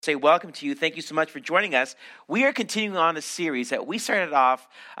Say welcome to you. Thank you so much for joining us. We are continuing on a series that we started off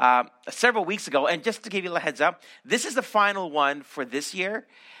several weeks ago. And just to give you a heads up, this is the final one for this year.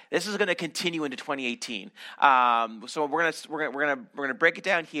 This is going to continue into 2018. So we're gonna break it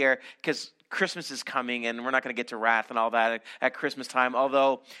down here because Christmas is coming, and we're not going to get to wrath and all that at Christmas time.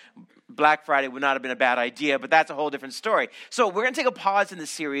 Although Black Friday would not have been a bad idea, but that's a whole different story. So we're going to take a pause in this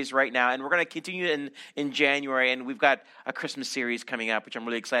series right now, and we're going to continue in January, and we've got a Christmas series coming up, which I'm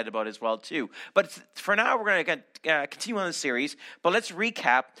really excited about as well, too. But for now, we're going to continue on the series, but let's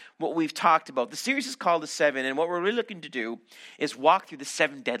recap what we've talked about. The series is called The Seven, and what we're really looking to do is walk through the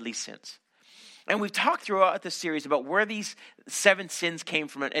seven deadly sins. And we've talked throughout the series about where these seven sins came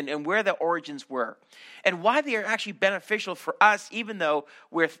from and where the origins were. And why they are actually beneficial for us, even though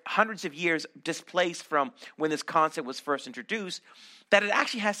we're hundreds of years displaced from when this concept was first introduced, that it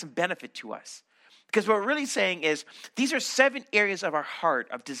actually has some benefit to us. Because what we're really saying is, these are seven areas of our heart,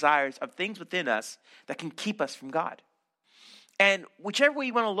 of desires, of things within us that can keep us from God. And whichever way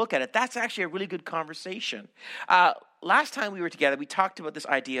you want to look at it, that's actually a really good conversation. Last time we were together, we talked about this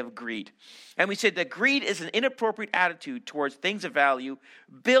idea of greed. And we said that greed is an inappropriate attitude towards things of value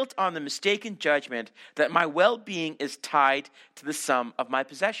built on the mistaken judgment that my well-being is tied to the sum of my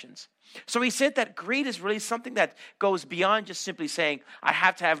possessions. So we said that greed is really something that goes beyond just simply saying, I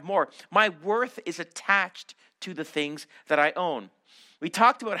have to have more. My worth is attached to the things that I own. We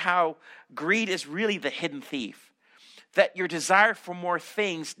talked about how greed is really the hidden thief. That your desire for more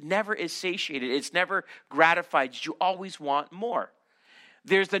things never is satiated. It's never gratified. You always want more.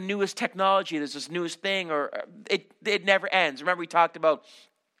 There's the newest technology. There's this newest thing, or it never ends. Remember we talked about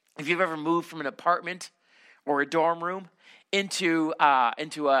if you've ever moved from an apartment or a dorm room into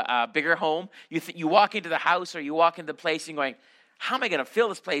a bigger home, you walk into the house or you walk into the place and you're going, how am I going to fill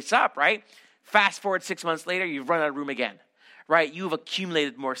this place up, right? Fast forward 6 months later, you've run out of room again. Right, you've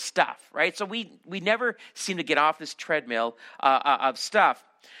accumulated more stuff, right? So we never seem to get off this treadmill of stuff.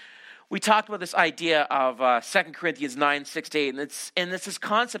 We talked about this idea of 2 Corinthians 9, 6 to 8, and it's this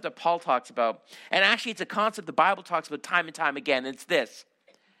concept that Paul talks about. And actually, it's a concept the Bible talks about time and time again. It's this: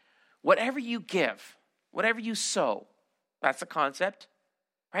 whatever you give, whatever you sow, that's the concept,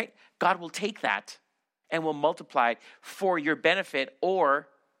 right? God will take that and will multiply it for your benefit, or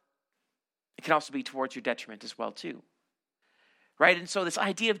it can also be towards your detriment as well, too. Right? And so this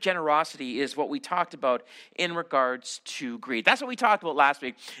idea of generosity is what we talked about in regards to greed. That's what we talked about last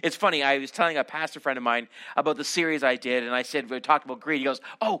week. It's funny, I was telling a pastor friend of mine about the series I did, and I said, we talked about greed. He goes,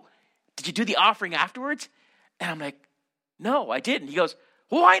 oh, did you do the offering afterwards? And I'm like, no, I didn't. He goes,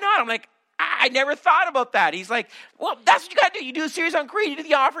 well, why not? I'm like, I never thought about that. He's like, well, that's what you got to do. You do a series on greed. You do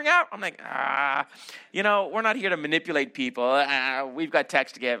the offering out. I'm like, we're not here to manipulate people. We've got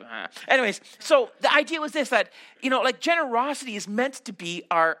text to give. Anyways, so the idea was this, that, generosity is meant to be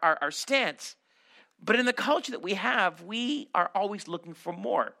our stance. But in the culture that we have, we are always looking for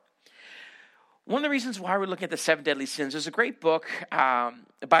more. One of the reasons why we're looking at the seven deadly sins, there's a great book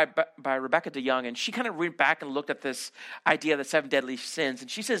by Rebecca DeYoung, and she kind of went back and looked at this idea of the seven deadly sins, and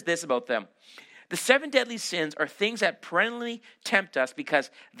she says this about them. The seven deadly sins are things that perennially tempt us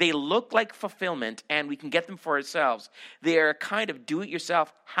because they look like fulfillment and we can get them for ourselves. They are a kind of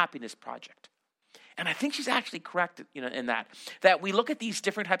do-it-yourself happiness project. And I think she's actually correct, in that we look at these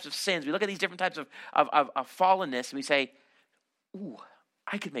different types of sins, we look at these different types of fallenness, and we say, ooh,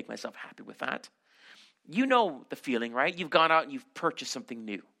 I could make myself happy with that. You know the feeling, right? You've gone out and you've purchased something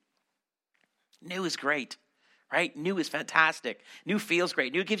new. New is great, right? New is fantastic. New feels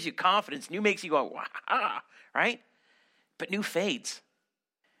great. New gives you confidence. New makes you go, wow, right? But new fades.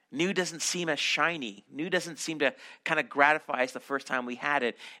 New doesn't seem as shiny. New doesn't seem to kind of gratify us the first time we had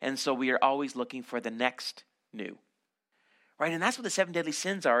it. And so we are always looking for the next new. Right, and that's what the seven deadly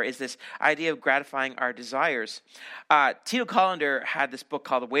sins are, is this idea of gratifying our desires. Tito Collender had this book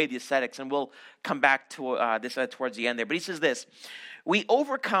called The Way of the Ascetics, and we'll come back to this towards the end there. But he says this: we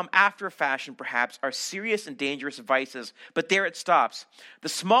overcome after a fashion, perhaps, our serious and dangerous vices, but there it stops. The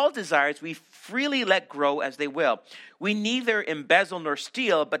small desires we freely let grow as they will. We neither embezzle nor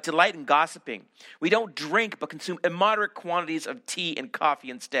steal, but delight in gossiping. We don't drink, but consume immoderate quantities of tea and coffee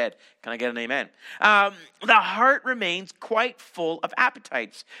instead. Can I get an amen? The heart remains quite full of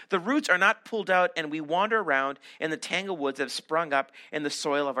appetites. The roots are not pulled out, and we wander around in the tangled woods that have sprung up in the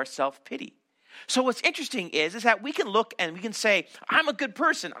soil of our self-pity. So what's interesting is that we can look and we can say, I'm a good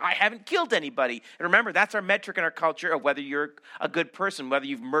person. I haven't killed anybody. And remember, that's our metric in our culture of whether you're a good person, whether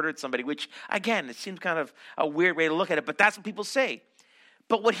you've murdered somebody, which, again, it seems kind of a weird way to look at it, but that's what people say.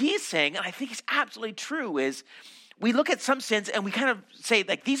 But what he's saying, and I think it's absolutely true, is we look at some sins and we kind of say,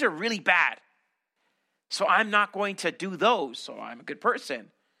 like, these are really bad. So I'm not going to do those, so I'm a good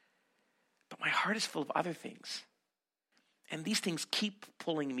person. my heart is full of other things. And these things keep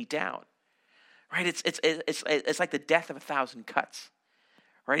pulling me down, right? It's like the death of 1,000 cuts,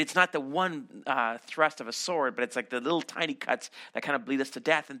 right? It's not the one thrust of a sword, but it's like the little tiny cuts that kind of bleed us to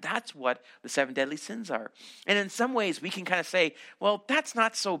death. And that's what the 7 deadly sins are. And in some ways, we can kind of say, well, that's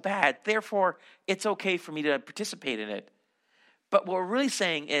not so bad. Therefore, it's okay for me to participate in it. But what we're really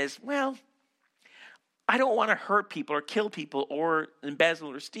saying is, well, I don't want to hurt people or kill people or embezzle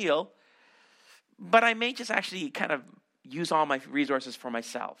or steal, but I may just actually kind of use all my resources for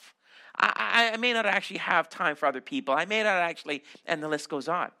myself. I may not actually have time for other people. I may not actually, and the list goes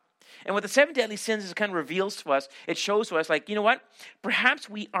on. And what the 7 deadly sins is kind of reveals to us, it shows to us like, you know what? Perhaps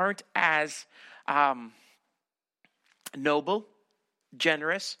we aren't as noble,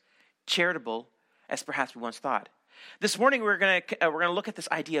 generous, charitable as perhaps we once thought. This morning we're gonna look at this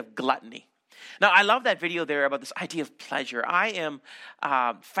idea of gluttony. Now, I love that video there about this idea of pleasure. I am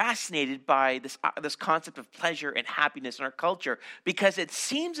fascinated by this concept of pleasure and happiness in our culture because it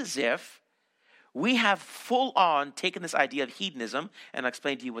seems as if we have full on taken this idea of hedonism, and I'll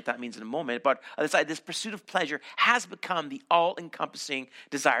explain to you what that means in a moment, but this pursuit of pleasure has become the all-encompassing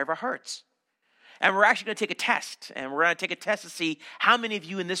desire of our hearts. And we're actually going to take a test, and we're going to take a test to see how many of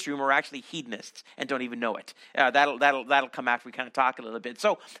you in this room are actually hedonists and don't even know it. That'll come after we kind of talk a little bit.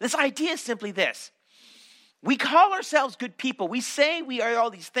 So this idea is simply this. We call ourselves good people. We say we are all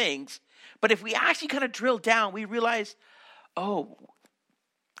these things, but if we actually kind of drill down, we realize, oh,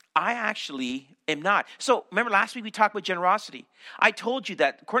 I actually am not. So remember last week we talked about generosity. I told you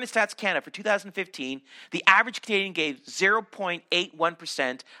that according to Stats Canada for 2015, the average Canadian gave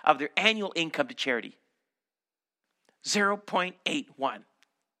 0.81% of their annual income to charity. 0.81.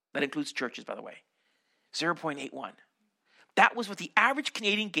 That includes churches, by the way. 0.81. That was what the average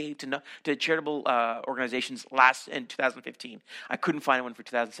Canadian gave to charitable organizations in 2015. I couldn't find one for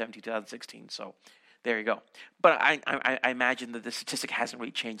 2017, 2016, so there you go. But I imagine that the statistic hasn't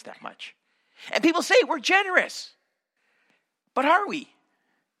really changed that much. And people say we're generous. But are we?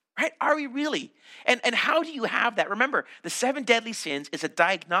 Right? Are we really? And how do you have that? Remember, the 7 deadly sins is a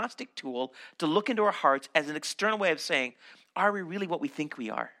diagnostic tool to look into our hearts as an external way of saying, are we really what we think we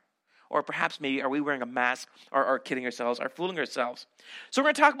are? Or perhaps maybe are we wearing a mask or kidding ourselves or fooling ourselves? So we're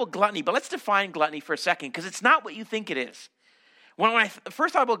going to talk about gluttony, but let's define gluttony for a second because it's not what you think it is. When I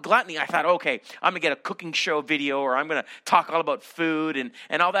first thought about gluttony, I thought, okay, I'm going to get a cooking show video or I'm going to talk all about food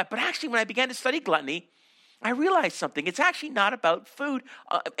and all that. But actually, when I began to study gluttony, I realized something. It's actually not about food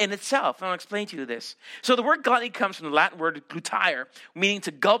in itself. And I'll explain to you this. So the word gluttony comes from the Latin word glutire, meaning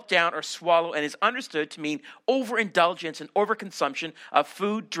to gulp down or swallow, and is understood to mean overindulgence and overconsumption of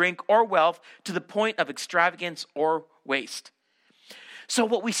food, drink, or wealth to the point of extravagance or waste. So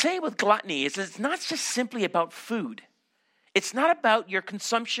what we say with gluttony is it's not just simply about food. It's not about your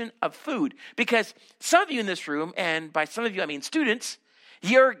consumption of food, because some of you in this room, and by some of you I mean students,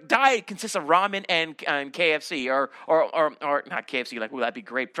 your diet consists of ramen and KFC, or not KFC. Like, that'd be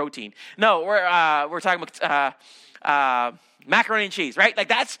great protein. No, we're talking about macaroni and cheese, right? Like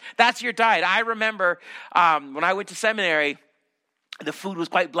that's your diet. I remember when I went to seminary, the food was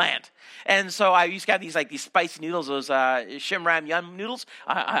quite bland. And so I used to have these spicy noodles, those Shim Ram Yum noodles.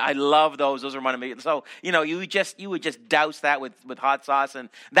 I love those. Those are one of my. So you would just douse that with hot sauce, and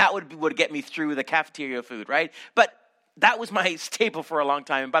that would get me through the cafeteria food, right? But that was my staple for a long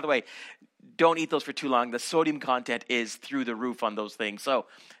time. And by the way, don't eat those for too long. The sodium content is through the roof on those things. So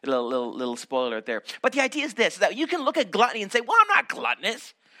a little spoiler right there. But the idea is this: that you can look at gluttony and say, "Well, I'm not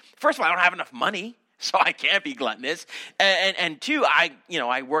gluttonous. First of all, I don't have enough money, so I can't be gluttonous. And two,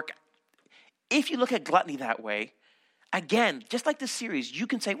 I work." If you look at gluttony that way, again, just like this series, you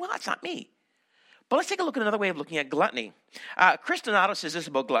can say, "Well, that's not me." But let's take a look at another way of looking at gluttony. Chris Donato says this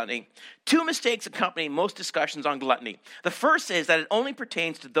about gluttony. 2 mistakes accompany most discussions on gluttony. The first is that it only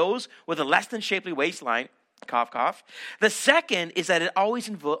pertains to those with a less than shapely waistline. Cough, cough. The second is that it always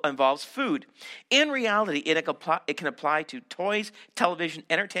involves food. In reality, it can apply to toys, television,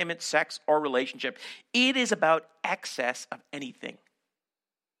 entertainment, sex, or relationship. It is about excess of anything.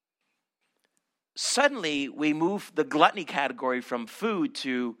 Suddenly, we move the gluttony category from food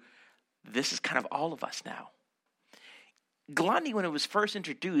to this is kind of all of us now. Gluttony, when it was first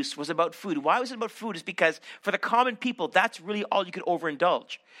introduced, was about food. Why was it about food? Is because for the common people, that's really all you could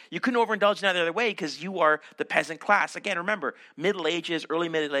overindulge. You couldn't overindulge in any other way because you are the peasant class. Again, remember, Middle Ages, early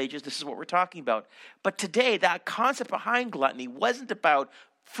Middle Ages, this is what we're talking about. But today, that concept behind gluttony wasn't about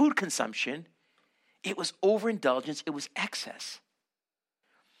food consumption. It was overindulgence. It was excess.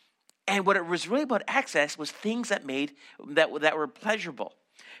 And what it was really about excess was things that were pleasurable.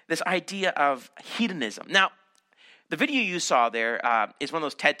 This idea of hedonism. Now, The video you saw there is one of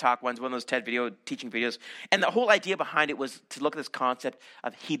those TED Talk ones, one of those TED video teaching videos. And the whole idea behind it was to look at this concept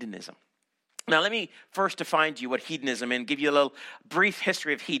of hedonism. Now, let me first define to you what hedonism is and give you a little brief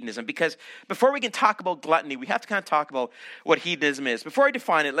history of hedonism, because before we can talk about gluttony, we have to kind of talk about what hedonism is. Before I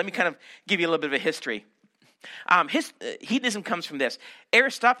define it, let me kind of give you a little bit of a history. Hedonism comes from this.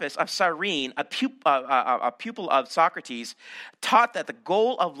 Aristophus of Cyrene, a pupil of Socrates, taught that the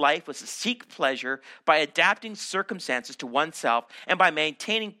goal of life was to seek pleasure by adapting circumstances to oneself and by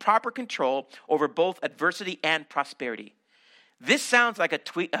maintaining proper control over both adversity and prosperity. This sounds like a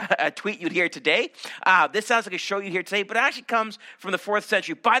tweet you'd hear today. This sounds like a show you'd hear today, but it actually comes from the 4th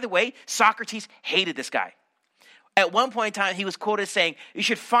century. By the way, Socrates hated this guy. At one point in time, he was quoted as saying, you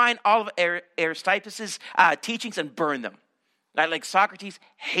should find all of Aristippus' teachings and burn them. Like Socrates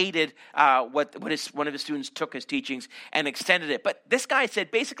hated one of his students took his teachings and extended it. But this guy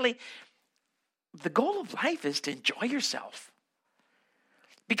said, basically, the goal of life is to enjoy yourself.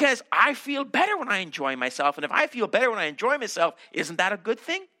 Because I feel better when I enjoy myself. And if I feel better when I enjoy myself, isn't that a good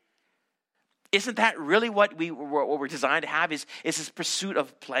thing? Isn't that really what we're designed to have, is this pursuit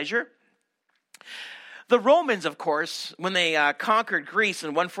of pleasure? The Romans, of course, when they conquered Greece in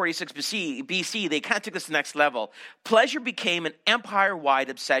 146 BC, they kind of took this to the next level. Pleasure became an empire-wide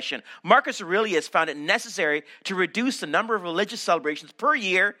obsession. Marcus Aurelius found it necessary to reduce the number of religious celebrations per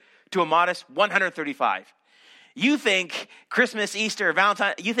year to a modest 135. You think Christmas, Easter,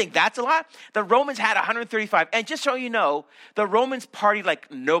 Valentine, you think that's a lot? The Romans had 135. And just so you know, the Romans partied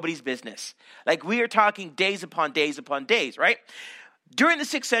like nobody's business. Like we are talking days upon days upon days, right? During the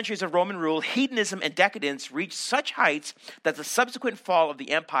 6 centuries of Roman rule, hedonism and decadence reached such heights that the subsequent fall of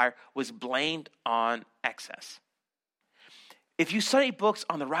the empire was blamed on excess. If you study books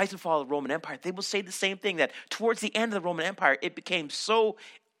on the rise and fall of the Roman Empire, they will say the same thing, that towards the end of the Roman Empire, it became so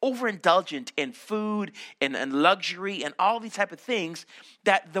overindulgent in food and luxury and all these type of things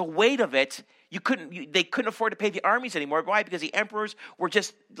that the weight of it, they couldn't afford to pay the armies anymore. Why? Because the emperors were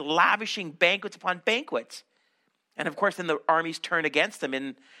just lavishing banquets upon banquets. And of course, then the armies turned against them,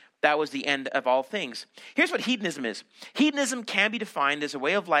 and that was the end of all things. Here's what hedonism is. Hedonism can be defined as a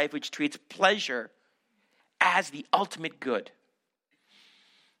way of life which treats pleasure as the ultimate good.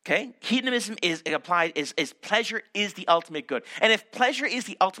 Okay? Hedonism is pleasure is the ultimate good. And if pleasure is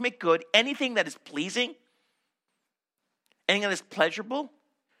the ultimate good, anything that is pleasing, anything that is pleasurable,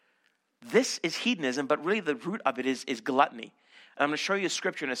 this is hedonism, but really the root of it is gluttony. And I'm going to show you a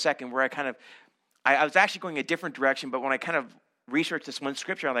scripture in a second where I was actually going a different direction, but when I kind of researched this one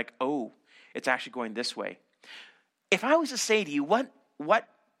scripture, I'm like, oh, it's actually going this way. If I was to say to you, what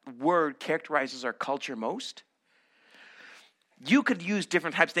word characterizes our culture most? You could use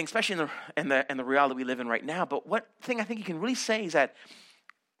different types of things, especially in the reality we live in right now. But what thing I think you can really say is that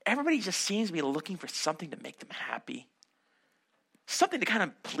everybody just seems to be looking for something to make them happy. Something to kind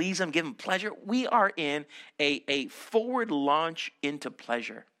of please them, give them pleasure. We are in a forward launch into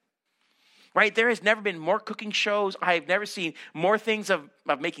pleasure. Right? There has never been more cooking shows. I've never seen more things of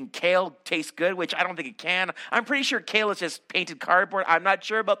making kale taste good, which I don't think it can. I'm pretty sure kale is just painted cardboard. I'm not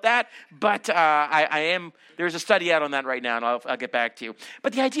sure about that, but I am. There's a study out on that right now, and I'll get back to you.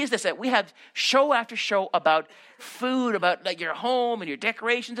 But the idea is this, that we have show after show about food, about like your home and your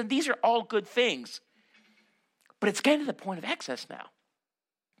decorations, and these are all good things. But it's getting to the point of excess now,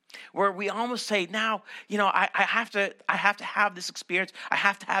 where we almost say, now, I have to have this experience. I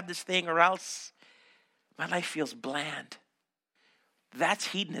have to have this thing, or else my life feels bland. That's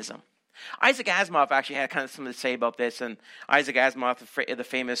hedonism. Isaac Asimov actually had kind of something to say about this. And Isaac Asimov, the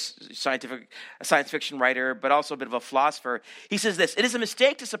famous science fiction writer, but also a bit of a philosopher, he says this: it is a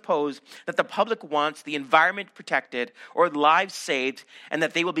mistake to suppose that the public wants the environment protected or lives saved, and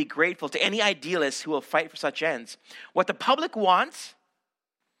that they will be grateful to any idealists who will fight for such ends. What the public wants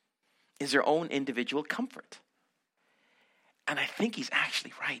is their own individual comfort. And I think he's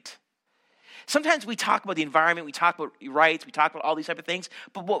actually right. Sometimes we talk about the environment, we talk about rights, we talk about all these type of things,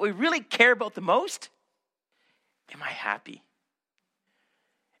 but what we really care about the most, am I happy?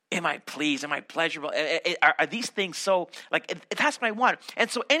 Am I pleased? Am I pleasurable? Are these things so, that's what I want. And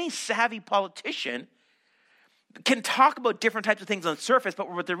so any savvy politician can talk about different types of things on the surface,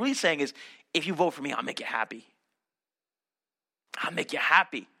 but what they're really saying is, if you vote for me, I'll make you happy. I'll make you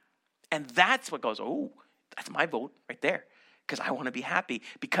happy. And that's what goes, oh, that's my vote right there, because I want to be happy,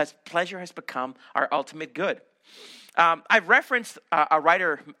 because pleasure has become our ultimate good. I've referenced a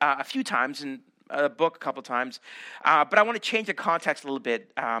writer a few times in a book a couple times, but I want to change the context a little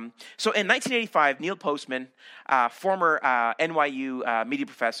bit. So in 1985, Neil Postman, former NYU media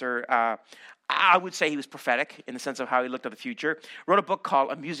professor, I would say he was prophetic in the sense of how he looked at the future, wrote a book called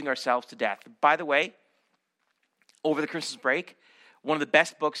Amusing Ourselves to Death. By the way, over the Christmas break, one of the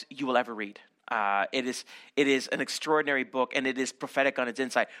best books you will ever read. It is an extraordinary book, and it is prophetic on its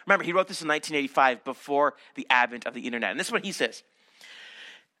insight. Remember, he wrote this in 1985 before the advent of the internet. And this is what he says.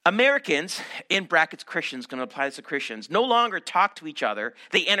 Americans, in brackets Christians, going to apply this to Christians, no longer talk to each other.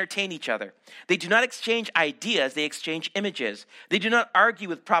 They entertain each other. They do not exchange ideas. They exchange images. They do not argue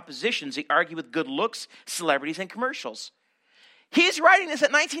with propositions. They argue with good looks, celebrities, and commercials. He's writing this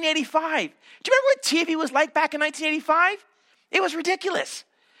at 1985. Do you remember what TV was like back in 1985? It was ridiculous.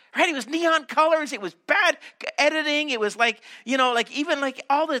 Right? It was neon colors. It was bad editing. It was like, even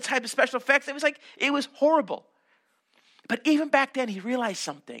all the type of special effects. It was horrible. But even back then, he realized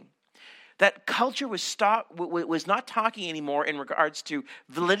something. That culture was not talking anymore in regards to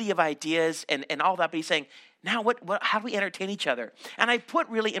validity of ideas and all that. But he's saying, now how do we entertain each other? And I put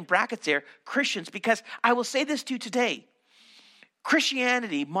really in brackets there, Christians, because I will say this to you today.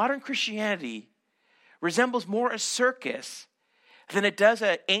 Christianity, modern Christianity, resembles more a circus than it does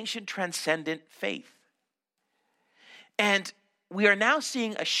an ancient transcendent faith. And we are now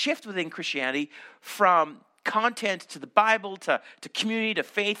seeing a shift within Christianity from content to the Bible, to community, to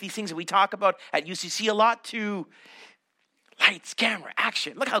faith, these things that we talk about at UCC a lot, to lights, camera,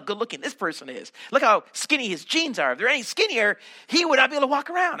 action. Look how good looking this person is. Look how skinny his jeans are. If they're any skinnier, he would not be able to walk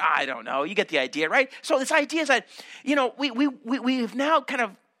around. I don't know. You get the idea, right? So this idea is that, we've now kind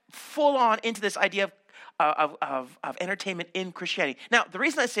of full on into this idea of entertainment in Christianity. Now, the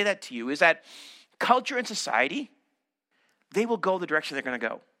reason I say that to you is that culture and society, they will go the direction they're going to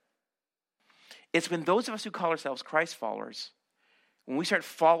go. It's when those of us who call ourselves Christ followers, when we start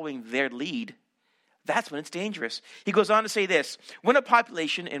following their lead, that's when it's dangerous. He goes on to say this: when a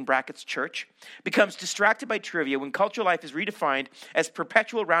population, in brackets church, becomes distracted by trivia, when cultural life is redefined as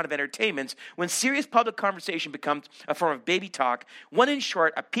perpetual round of entertainments, when serious public conversation becomes a form of baby talk, when in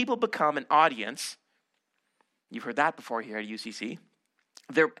short, a people become an audience, you've heard that before here at UCC,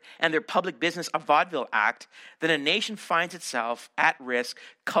 their public business a vaudeville act, then a nation finds itself at risk.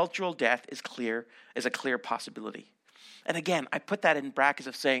 Cultural death is a clear possibility. And again, I put that in brackets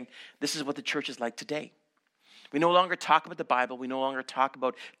of saying this is what the church is like today. We no longer talk about the Bible. We no longer talk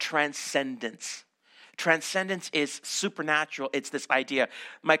about transcendence. Transcendence is supernatural. It's this idea.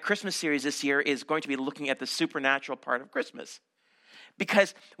 My Christmas series this year is going to be looking at the supernatural part of Christmas.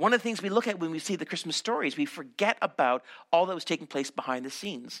 Because one of the things we look at when we see the Christmas stories, we forget about all that was taking place behind the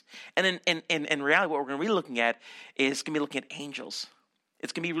scenes. And in reality, what we're going to be looking at is going to be looking at angels.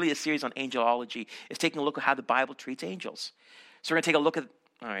 It's going to be really a series on angelology. It's taking a look at how the Bible treats angels. So we're going to take a look at,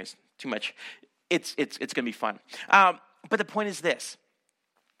 all right, it's too much. It's going to be fun. But the point is this.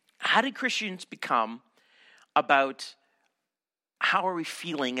 How did Christians become about how are we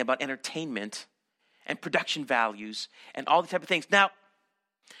feeling about entertainment and production values and all the type of things? Now,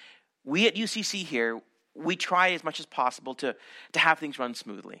 we at UCC here, we try as much as possible to have things run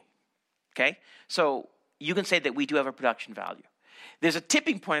smoothly, okay? So you can say that we do have a production value. There's a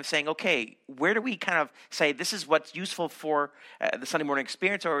tipping point of saying, okay, where do we kind of say this is what's useful for the Sunday morning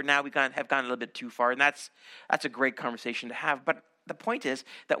experience, or now have gone a little bit too far, and that's a great conversation to have. But the point is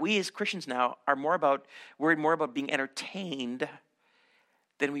that we as Christians now are worried more about being entertained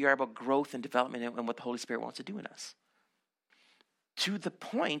than we are about growth and development and what the Holy Spirit wants to do in us. To the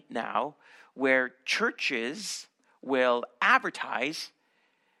point now where churches will advertise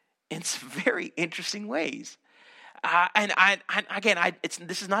in some very interesting ways.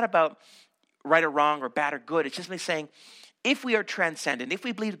 This is not about right or wrong or bad or good. It's just me saying, if we are transcendent, if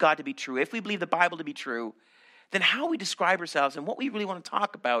we believe God to be true, if we believe the Bible to be true, then how we describe ourselves and what we really want to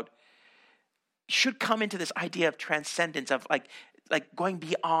talk about should come into this idea of transcendence, of like going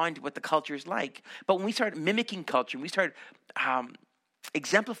beyond what the culture is like. But when we start mimicking culture, when we start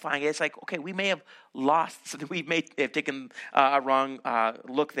exemplifying it, it's like, okay, we may have lost, so we may have taken a wrong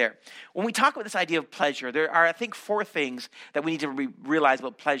look there. When we talk about this idea of pleasure, there are, I think, 4 things that we need to realize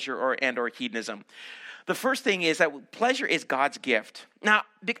about pleasure or hedonism. The first thing is that pleasure is God's gift. Now,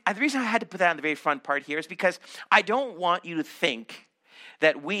 the reason I had to put that on the very front part here is because I don't want you to think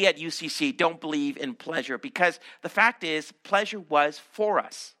that we at UCC don't believe in pleasure, because the fact is, pleasure was for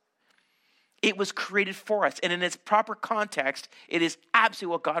us. It was created for us, and in its proper context, it is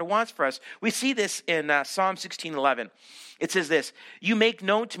absolutely what God wants for us. We see this in Psalm 16:11. It says this: "You make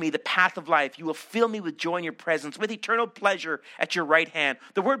known to me the path of life. You will fill me with joy in your presence, with eternal pleasure at your right hand."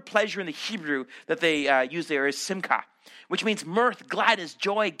 The word pleasure in the Hebrew that they use there is simcha, which means mirth, gladness,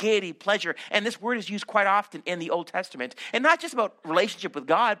 joy, gaiety, pleasure. And this word is used quite often in the Old Testament. And not just about relationship with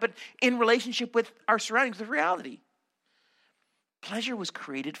God, but in relationship with our surroundings, with reality. Pleasure was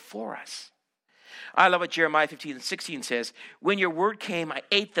created for us. I love what Jeremiah 15:16 says. When your word came, I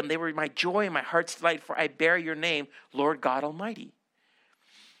ate them. They were my joy and my heart's delight, for I bear your name, Lord God Almighty.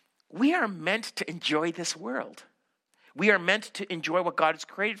 We are meant to enjoy this world. We are meant to enjoy what God has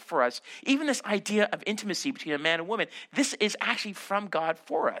created for us. Even this idea of intimacy between a man and woman, this is actually from God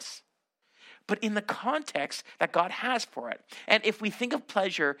for us, but in the context that God has for it. And if we think of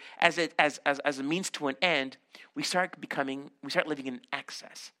pleasure as a means to an end, we start living in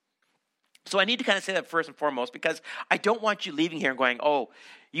excess. So I need to kind of say that first and foremost, because I don't want you leaving here and going, oh,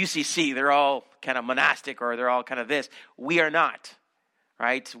 UCC, they're all kind of monastic or they're all kind of this. We are not,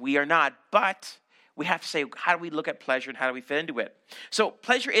 right? We are not, but we have to say, how do we look at pleasure and how do we fit into it? So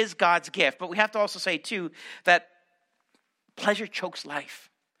pleasure is God's gift, but we have to also say too that pleasure chokes life.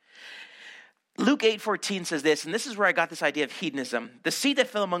 Luke 8:14 says this, and this is where I got this idea of hedonism. The seed that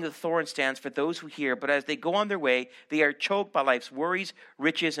fell among the thorns stands for those who hear, but as they go on their way, they are choked by life's worries,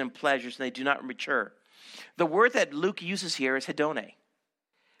 riches, and pleasures, and they do not mature. The word that Luke uses here is hedone,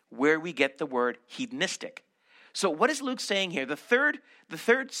 where we get the word hedonistic. So what is Luke saying here? The third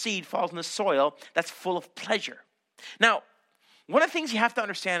seed falls in the soil that's full of pleasure. Now, one of the things you have to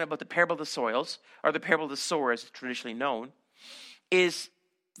understand about the parable of the soils, or the parable of the sower as it's traditionally known, is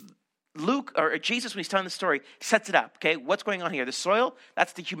Luke, or Jesus, when he's telling the story, sets it up. Okay, what's going on here? The soil,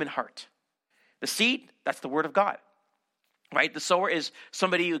 that's the human heart. The seed, that's the word of God. Right? The sower is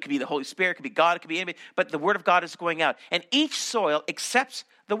somebody who could be the Holy Spirit, it could be God, it could be anybody, but the word of God is going out. And each soil accepts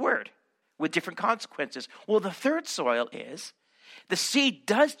the word with different consequences. Well, the third soil is the seed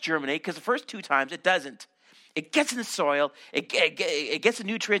does germinate, because the first two times it doesn't. It gets in the soil, it gets the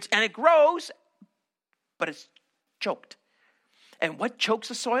nutrients, and it grows, but it's choked. And what chokes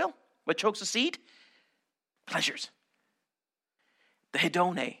the soil? What chokes the seed? Pleasures. The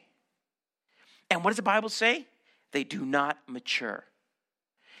hedone. And what does the Bible say? They do not mature.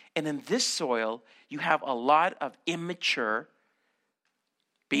 And in this soil, you have a lot of immature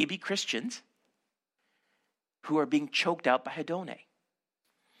baby Christians who are being choked out by hedone.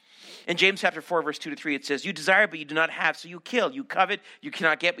 In James chapter 4, verse 2-3, it says, you desire, but you do not have, so you kill. You covet, you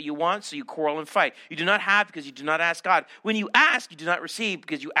cannot get what you want, so you quarrel and fight. You do not have because you do not ask God. When you ask, you do not receive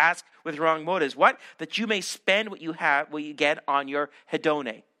because you ask with wrong motives. What? That you may spend what you have, what you get on your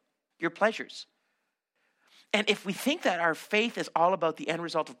hedone, your pleasures. And if we think that our faith is all about the end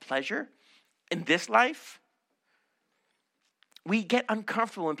result of pleasure in this life, we get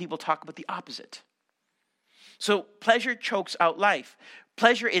uncomfortable when people talk about the opposite. So pleasure chokes out life.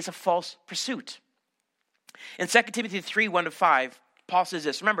 Pleasure is a false pursuit. In 2 Timothy 3:1-5, Paul says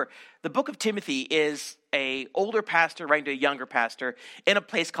this. Remember, the book of Timothy is an older pastor writing to a younger pastor in a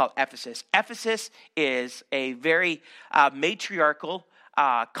place called Ephesus. Ephesus is a very matriarchal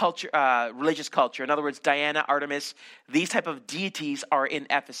culture, religious culture. In other words, Diana, Artemis, these type of deities are in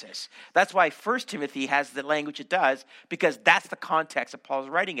Ephesus. That's why 1 Timothy has the language it does, because that's the context that Paul's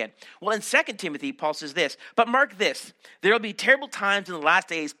writing in. Well, in 2 Timothy, Paul says this, but mark this, there will be terrible times in the last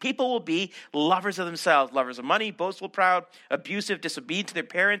days. People will be lovers of themselves, lovers of money, boastful, proud, abusive, disobedient to their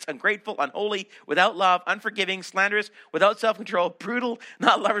parents, ungrateful, unholy, without love, unforgiving, slanderous, without self-control, brutal,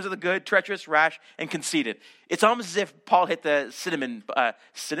 not lovers of the good, treacherous, rash, and conceited. It's almost as if Paul hit the synonym.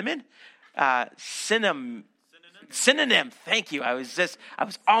 Thank you. I was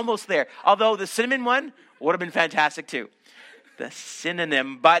almost there. Although the cinnamon one would have been fantastic too. The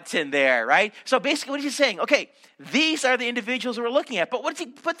synonym button there, right? So basically what is he saying? Okay, these are the individuals we're looking at. But what does he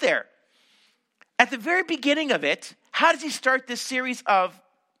put there? At the very beginning of it, how does he start this series of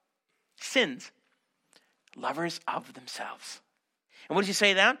sins? Lovers of themselves. And what does he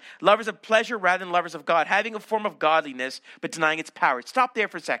say then? Lovers of pleasure rather than lovers of God, having a form of godliness, but denying its power. Stop there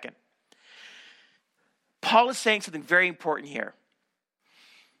for a second. Paul is saying something very important here.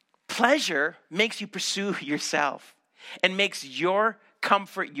 Pleasure makes you pursue yourself and makes your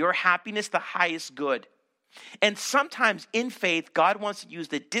comfort, your happiness the highest good. And sometimes in faith, God wants to use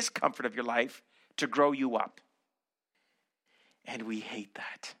the discomfort of your life to grow you up. And we hate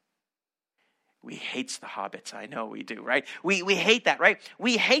that. We hate the hobbits. I know we do, right? We hate that, right?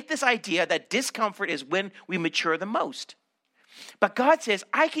 We hate this idea that discomfort is when we mature the most. But God says,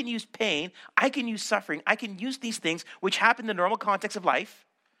 I can use pain, I can use suffering, I can use these things which happen in the normal context of life.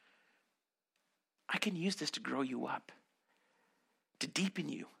 I can use this to grow you up, to deepen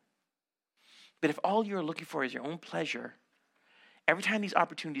you. But if all you're looking for is your own pleasure, every time these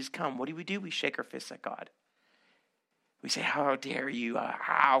opportunities come, what do? We shake our fists at God. We say, how dare you?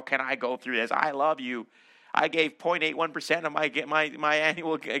 How can I go through this? I love you. I gave 0.81% of my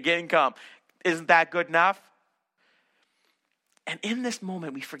annual income. Isn't that good enough? And in this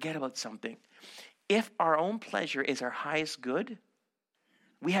moment, we forget about something. If our own pleasure is our highest good,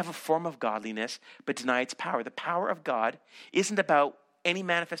 We have a form of godliness, but deny its power. The power of God isn't about any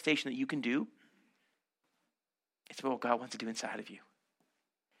manifestation that you can do. It's about what God wants to do inside of you.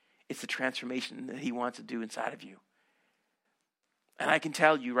 It's the transformation that he wants to do inside of you. And I can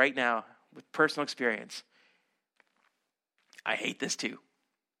tell you right now, with personal experience, I hate this too.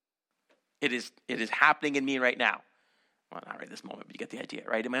 It is happening in me right now. Well, not right this moment, but you get the idea,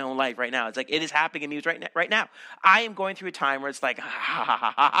 right? In my own life right now. It's like, it is happening in me right now. I am going through a time where it's like, ha, ha,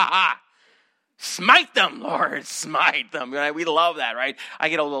 ha, ha, ha, ha. Smite them, Lord, smite them. Right? We love that, right? I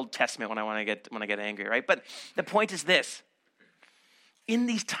get a little Testament when I get angry, right? But the point is this. In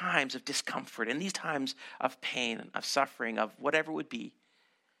these times of discomfort, in these times of pain, of suffering, of whatever it would be,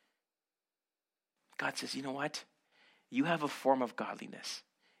 God says, you know what? You have a form of godliness.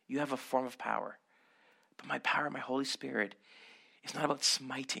 You have a form of power. But my power, my Holy Spirit, is not about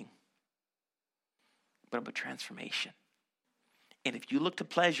smiting, but about transformation. And if you look to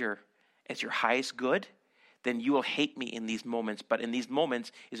pleasure as your highest good, then you will hate me in these moments. But in these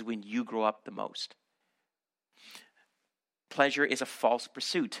moments is when you grow up the most. Pleasure is a false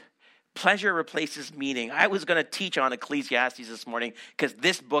pursuit. Pleasure replaces meaning. I was going to teach on Ecclesiastes this morning because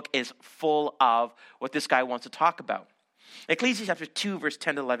this book is full of what this guy wants to talk about. Ecclesiastes chapter 2, verse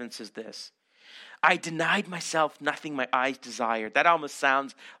 10 to 11 says this. I denied myself nothing my eyes desired. That almost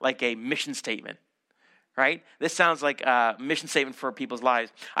sounds like a mission statement, right? This sounds like a mission statement for people's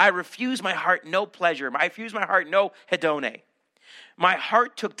lives. I refused my heart no pleasure. I refused my heart no hedone. My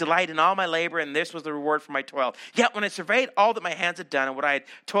heart took delight in all my labor, and this was the reward for my toil. Yet when I surveyed all that my hands had done and what I had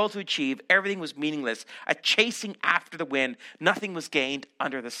toiled to achieve, everything was meaningless, a chasing after the wind. Nothing was gained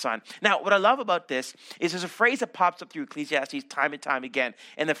under the sun. Now, what I love about this is there's a phrase that pops up through Ecclesiastes time and time again,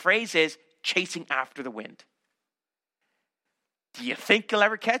 and the phrase is chasing after the wind. Do you think you'll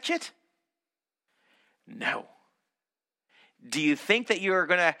ever catch it? No. Do you think that you're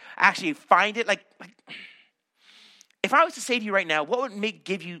going to actually find it? Like if I was to say to you right now, what would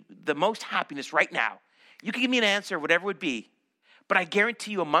give you the most happiness right now? You can give me an answer, whatever it would be. But I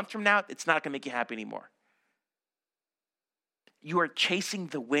guarantee you a month from now, it's not going to make you happy anymore. You are chasing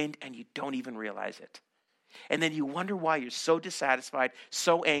the wind and you don't even realize it. And then you wonder why you're so dissatisfied,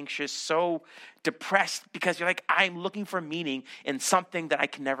 so anxious, so depressed, because you're like, I'm looking for meaning in something that I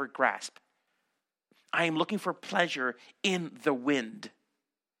can never grasp. I am looking for pleasure in the wind.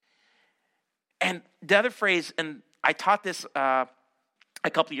 And the other phrase, and I taught this a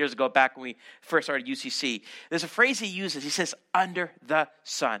couple of years ago back when we first started UCC. There's a phrase he uses. He says, under the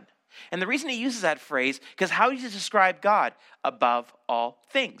sun. And the reason he uses that phrase, because how does he describe God? Above all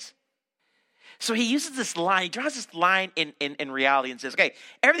things. So he uses this line, he draws this line in reality and says, okay,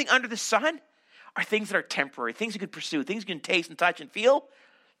 everything under the sun are things that are temporary, things you can pursue, things you can taste and touch and feel,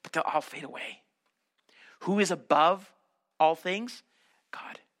 but they'll all fade away. Who is above all things?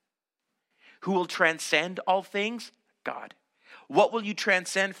 God. Who will transcend all things? God. What will you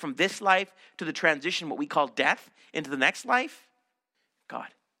transcend from this life to the transition, what we call death, into the next life? God.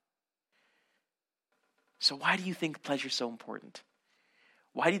 So why do you think pleasure is so important?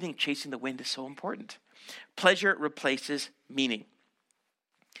 Why do you think chasing the wind is so important? Pleasure replaces meaning.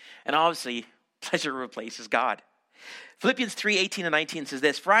 And obviously, pleasure replaces God. Philippians 3:18 and 19 says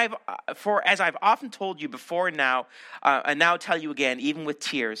this, For as I've often told you before and now tell you again, even with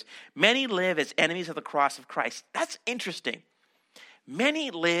tears, many live as enemies of the cross of Christ. That's interesting.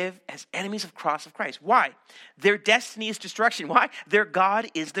 Many live as enemies of the cross of Christ. Why? Their destiny is destruction. Why? Their God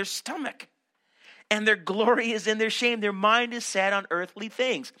is their stomach. And their glory is in their shame. Their mind is set on earthly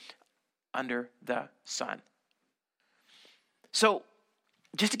things under the sun. So,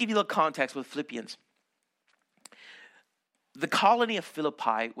 just to give you a little context with Philippians, the colony of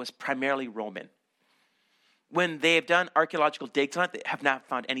Philippi was primarily Roman. When they have done archaeological digs on it, they have not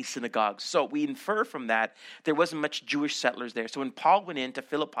found any synagogues. So we infer from that there wasn't much Jewish settlers there. So when Paul went into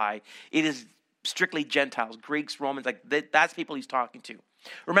Philippi, it is strictly Gentiles, Greeks, Romans, that's people he's talking to.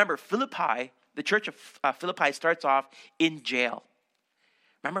 Remember, Philippi, the church of Philippi starts off in jail.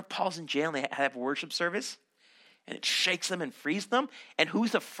 Remember, Paul's in jail and they have worship service? And it shakes them and frees them. And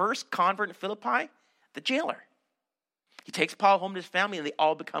who's the first convert in Philippi? The jailer. He takes Paul home to his family and they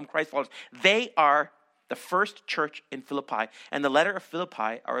all become Christ followers. They are the first church in Philippi. And the letter of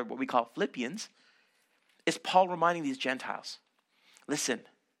Philippi, or what we call Philippians, is Paul reminding these Gentiles, listen,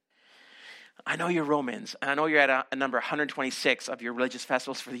 I know you're Romans, and I know you're at a number 126 of your religious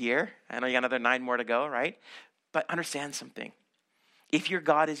festivals for the year. I know you got another 9 more to go, right? But understand something. If your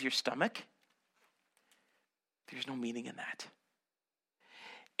God is your stomach, there's no meaning in that.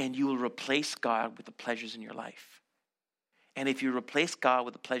 And you will replace God with the pleasures in your life. And if you replace God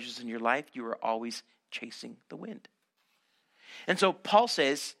with the pleasures in your life, you are always chasing the wind. And so Paul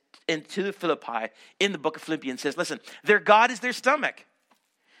says to the Philippi in the book of Philippians, says, listen, their God is their stomach.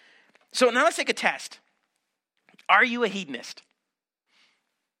 So now let's take a test. Are you a hedonist?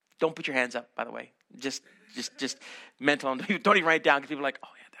 Don't put your hands up, by the way. Just mental. Don't even write it down because people are like, oh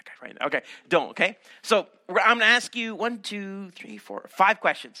yeah, that guy right now. Okay, don't, okay? So I'm going to ask you 5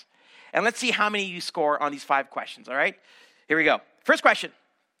 questions. And let's see how many you score on these 5 questions, all right? Here we go. First question.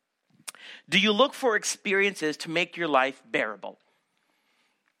 Do you look for experiences to make your life bearable?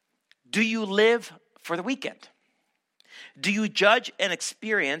 Do you live for the weekend? Do you judge an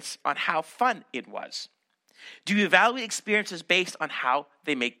experience on how fun it was? Do you evaluate experiences based on how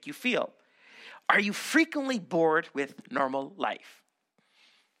they make you feel? Are you frequently bored with normal life?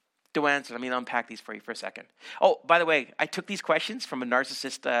 To answer, let me unpack these for you for a second. Oh, by the way, I took these questions from a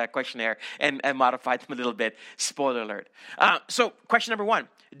narcissist questionnaire and modified them a little bit. Spoiler alert. So question number 1,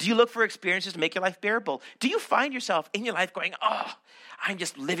 do you look for experiences to make your life bearable? Do you find yourself in your life going, oh, I'm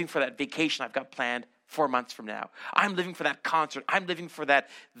just living for that vacation I've got planned 4 months from now. I'm living for that concert. I'm living for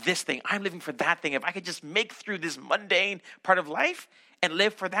this thing. I'm living for that thing. If I could just make through this mundane part of life and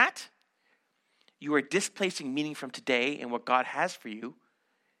live for that, you are displacing meaning from today and what God has for you,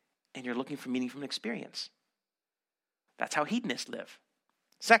 and you're looking for meaning from an experience. That's how hedonists live.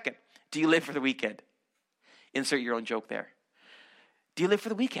 Second, do you live for the weekend? Insert your own joke there. Do you live for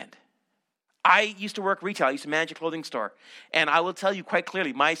the weekend? I used to work retail. I used to manage a clothing store. And I will tell you quite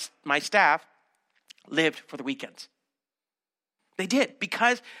clearly, my staff lived for the weekends. They did,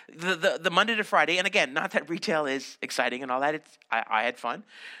 because the Monday to Friday, and again, not that retail is exciting and all that. I had fun.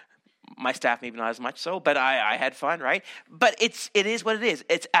 My staff maybe not as much so, but I had fun, right? But it is what it is.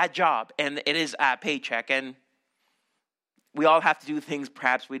 It's a job, and it is a paycheck, and we all have to do things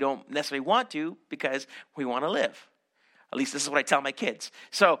perhaps we don't necessarily want to because we want to live. At least this is what I tell my kids.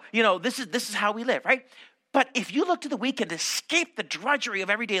 So, this is how we live, right? But if you look to the weekend to escape the drudgery of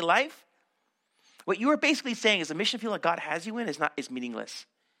everyday life, what you are basically saying is the mission field that God has you in is meaningless.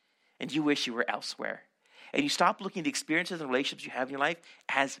 And you wish you were elsewhere. And you stop looking at the experiences and relationships you have in your life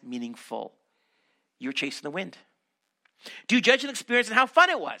as meaningful. You're chasing the wind. Do you judge an experience and how fun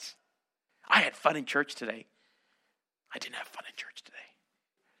it was? I had fun in church today. I didn't have fun in church today.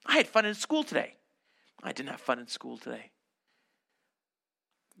 I had fun in school today. I didn't have fun in school today.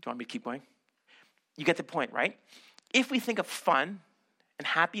 Do you want me to keep going? You get the point, right? If we think of fun and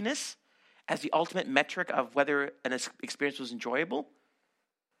happiness as the ultimate metric of whether an experience was enjoyable,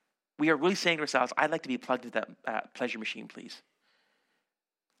 we are really saying to ourselves, I'd like to be plugged into that pleasure machine, please.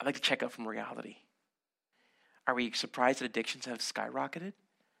 I'd like to check out from reality. Are we surprised that addictions have skyrocketed?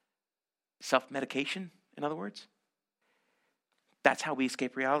 Self-medication, in other words? That's how we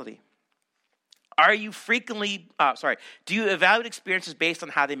escape reality. Do you evaluate experiences based on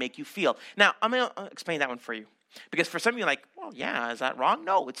how they make you feel? Now, I'm going to explain that one for you. Because for some of you, like, well, yeah, is that wrong?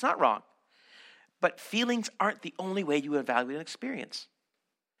 No, it's not wrong. But feelings aren't the only way you evaluate an experience.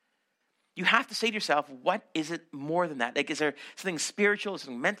 You have to say to yourself, what is it more than that? Like, is there something spiritual,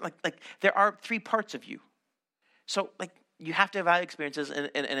 something mental? Like there are 3 parts of you. So, you have to evaluate experiences in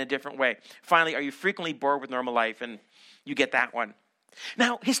a different way. Finally, are you frequently bored with normal life? And you get that one.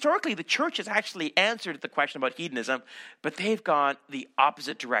 Now, historically, the church has actually answered the question about hedonism, but they've gone the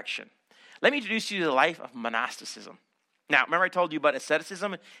opposite direction. Let me introduce you to the life of monasticism. Now, remember I told you about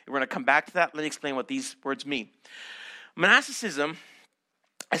asceticism? We're going to come back to that. Let me explain what these words mean.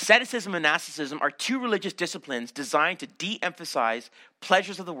 Asceticism and monasticism are 2 religious disciplines designed to de-emphasize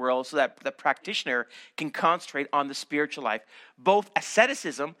pleasures of the world so that the practitioner can concentrate on the spiritual life. Both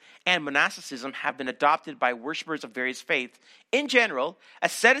asceticism and monasticism have been adopted by worshipers of various faiths. In general,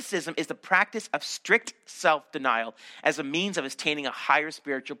 asceticism is the practice of strict self-denial as a means of attaining a higher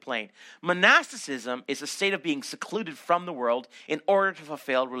spiritual plane. Monasticism is a state of being secluded from the world in order to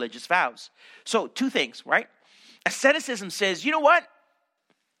fulfill religious vows. So 2 things, right? Asceticism says, you know what?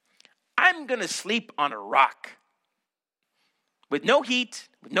 I'm going to sleep on a rock with no heat,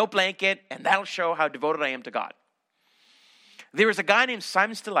 with no blanket, and that'll show how devoted I am to God. There was a guy named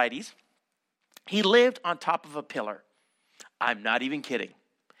Simon Stylites. He lived on top of a pillar. I'm not even kidding.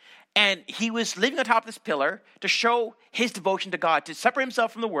 And he was living on top of this pillar to show his devotion to God, to separate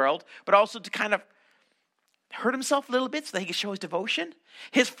himself from the world, but also to kind of hurt himself a little bit so that he could show his devotion.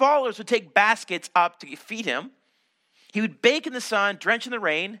 His followers would take baskets up to feed him. He would bake in the sun, drench in the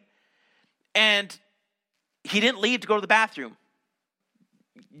rain, and he didn't leave to go to the bathroom.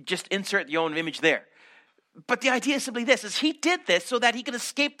 Just insert your own image there. But the idea is simply this, is he did this so that he could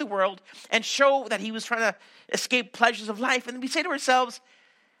escape the world and show that he was trying to escape pleasures of life. And we say to ourselves,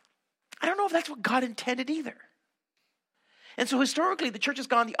 I don't know if that's what God intended either. And so historically, the church has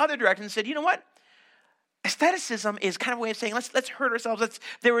gone the other direction and said, you know what? Aestheticism is kind of a way of saying, let's hurt ourselves.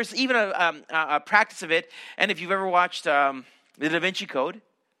 There was even a practice of it. And if you've ever watched the Da Vinci Code,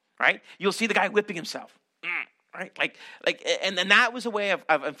 right, you'll see the guy whipping himself. Right? And that was a way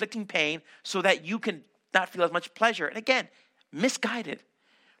of inflicting pain so that you can not feel as much pleasure. And again, misguided.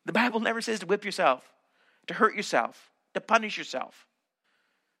 The Bible never says to whip yourself, to hurt yourself, to punish yourself.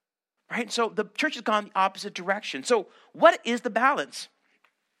 Right? So the church has gone the opposite direction. So what is the balance?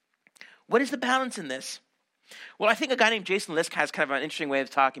 What is the balance in this? Well, I think a guy named Jason Lisk has kind of an interesting way of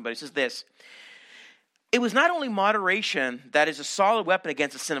talking about it. He says this: it was not only moderation that is a solid weapon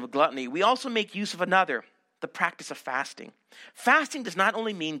against the sin of gluttony, we also make use of another, the practice of fasting. Fasting does not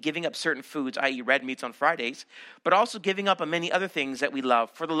only mean giving up certain foods, i.e. red meats on Fridays, but also giving up on many other things that we love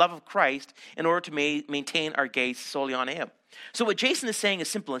for the love of Christ in order to maintain our gaze solely on him. So what Jason is saying is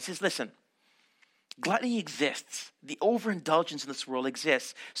simple. He says, listen, gluttony exists. The overindulgence in this world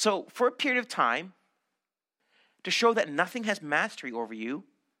exists. So for a period of time, to show that nothing has mastery over you,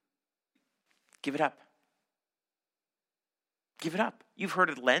 give it up. Give it up. You've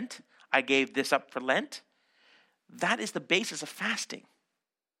heard of Lent. I gave this up for Lent. That is the basis of fasting.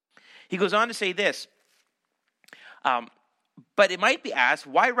 He goes on to say this, but it might be asked,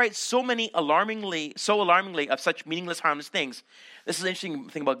 why write so alarmingly of such meaningless, harmless things? This is an interesting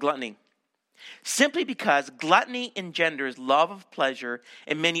thing about gluttony. Simply because gluttony engenders love of pleasure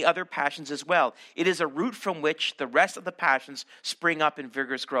and many other passions as well. It is a root from which the rest of the passions spring up in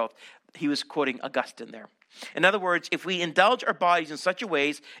vigorous growth. He was quoting Augustine there. In other words, if we indulge our bodies in such a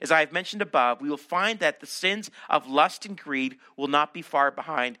ways as I have mentioned above, we will find that the sins of lust and greed will not be far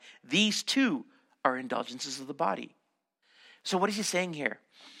behind. These too are indulgences of the body. So what is he saying here?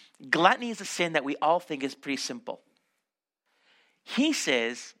 Gluttony is a sin that we all think is pretty simple. He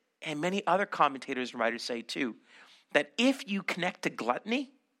says, and many other commentators and writers say too, that if you connect to gluttony,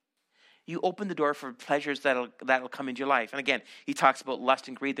 you open the door for pleasures that'll come into your life. And again, he talks about lust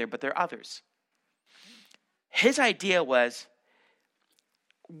and greed there, but there are others. His idea was,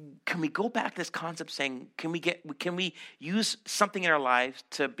 can we go back to this concept saying, can we use something in our lives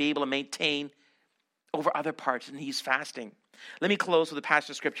to be able to maintain over other parts? And he's fasting. Let me close with a passage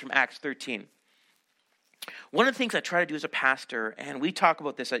of scripture from Acts 13. One of the things I try to do as a pastor, and we talk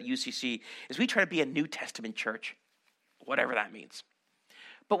about this at UCC, is we try to be a New Testament church, whatever that means.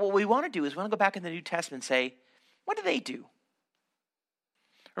 But what we want to do is we want to go back in the New Testament and say, what do they do?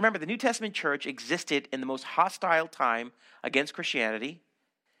 Remember, the New Testament church existed in the most hostile time against Christianity,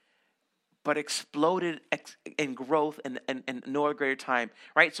 but exploded in growth in no other greater time,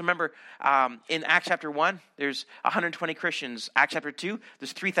 right? So remember, in Acts chapter 1, there's 120 Christians. Acts chapter 2,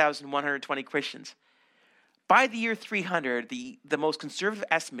 there's 3,120 Christians. By the year 300, the most conservative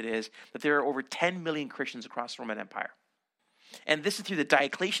estimate is that there are over 10 million Christians across the Roman Empire. And this is through the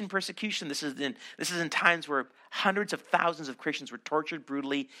Diocletian persecution. This is in times where hundreds of thousands of Christians were tortured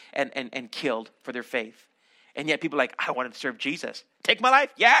brutally and killed for their faith. And yet people are like, I want to serve Jesus. Take my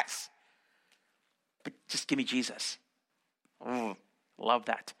life? Yes. But just give me Jesus. Love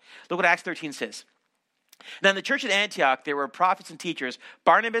that. Look what Acts 13 says. Now in the church at Antioch, there were prophets and teachers,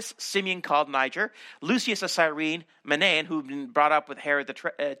 Barnabas, Simeon called Niger, Lucius of Cyrene, Manaen, who had been brought up with Herod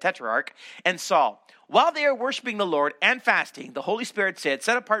the Tetrarch, and Saul. While they are worshiping the Lord and fasting, the Holy Spirit said,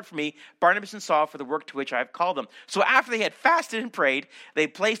 set apart for me Barnabas and Saul for the work to which I have called them. So after they had fasted and prayed, they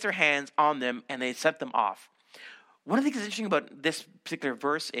placed their hands on them and they sent them off. One of the things that's interesting about this particular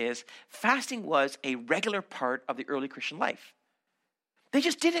verse is fasting was a regular part of the early Christian life. They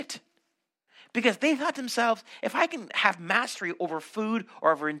just did it. Because they thought to themselves, if I can have mastery over food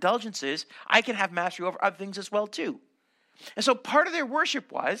or over indulgences, I can have mastery over other things as well too. And so part of their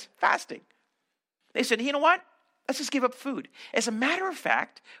worship was fasting. They said, you know what? Let's just give up food. As a matter of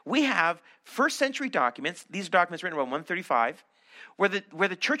fact, we have first century documents. These are documents written around 135, where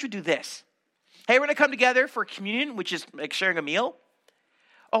the church would do this. Hey, we're going to come together for communion, which is like sharing a meal.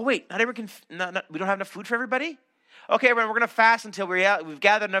 Oh, wait, not everyone can. We don't have enough food for everybody? Okay, everyone, we're going to fast until we've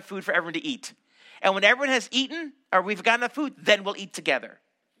gathered enough food for everyone to eat. And when everyone has eaten, or we've got enough food, then we'll eat together.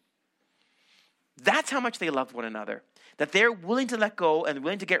 That's how much they loved one another. That they're willing to let go and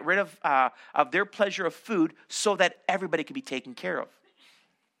willing to get rid of their pleasure of food so that everybody can be taken care of.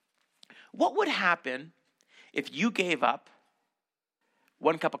 What would happen if you gave up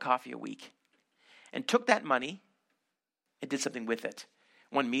 1 cup of coffee a week and took that money and did something with it?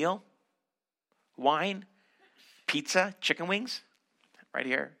 1 meal, wine, pizza, chicken wings, right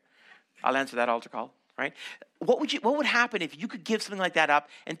here. I'll answer that altar call, right? What would happen if you could give something like that up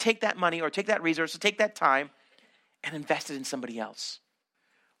and take that money or take that resource or take that time and invest it in somebody else?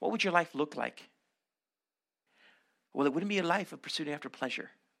 What would your life look like? Well, it wouldn't be a life of pursuing after pleasure.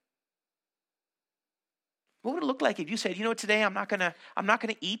 What would it look like if you said, you know what, today I'm not gonna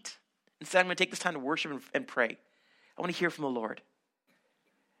eat. Instead, I'm gonna take this time to worship and pray. I want to hear from the Lord.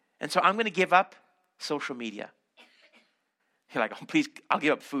 And so I'm gonna give up social media. You're like, oh, please, I'll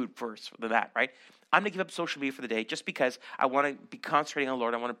give up food first than that, right? I'm going to give up social media for the day just because I want to be concentrating on the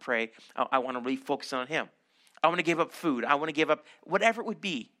Lord. I want to pray. I want to really focus on Him. I want to give up food. I want to give up whatever it would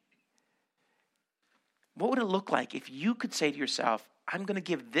be. What would it look like if you could say to yourself, I'm going to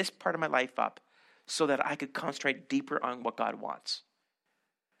give this part of my life up so that I could concentrate deeper on what God wants?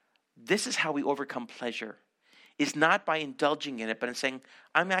 This is how we overcome pleasure. It's not by indulging in it, but in saying,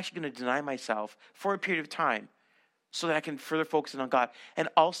 I'm actually going to deny myself for a period of time so that I can further focus on God. And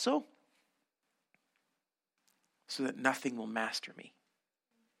also, so that nothing will master me.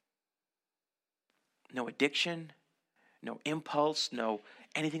 No addiction, no impulse, no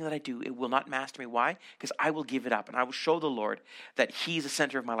anything that I do, it will not master me. Why? Because I will give it up, and I will show the Lord that He's the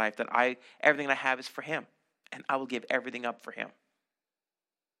center of my life, that everything I have is for Him, and I will give everything up for Him.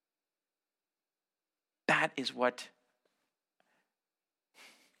 That is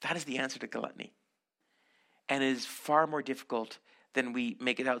the answer to gluttony. And it is far more difficult than we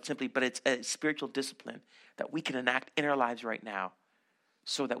make it out simply, but it's a spiritual discipline that we can enact in our lives right now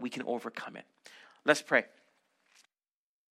so that we can overcome it. Let's pray.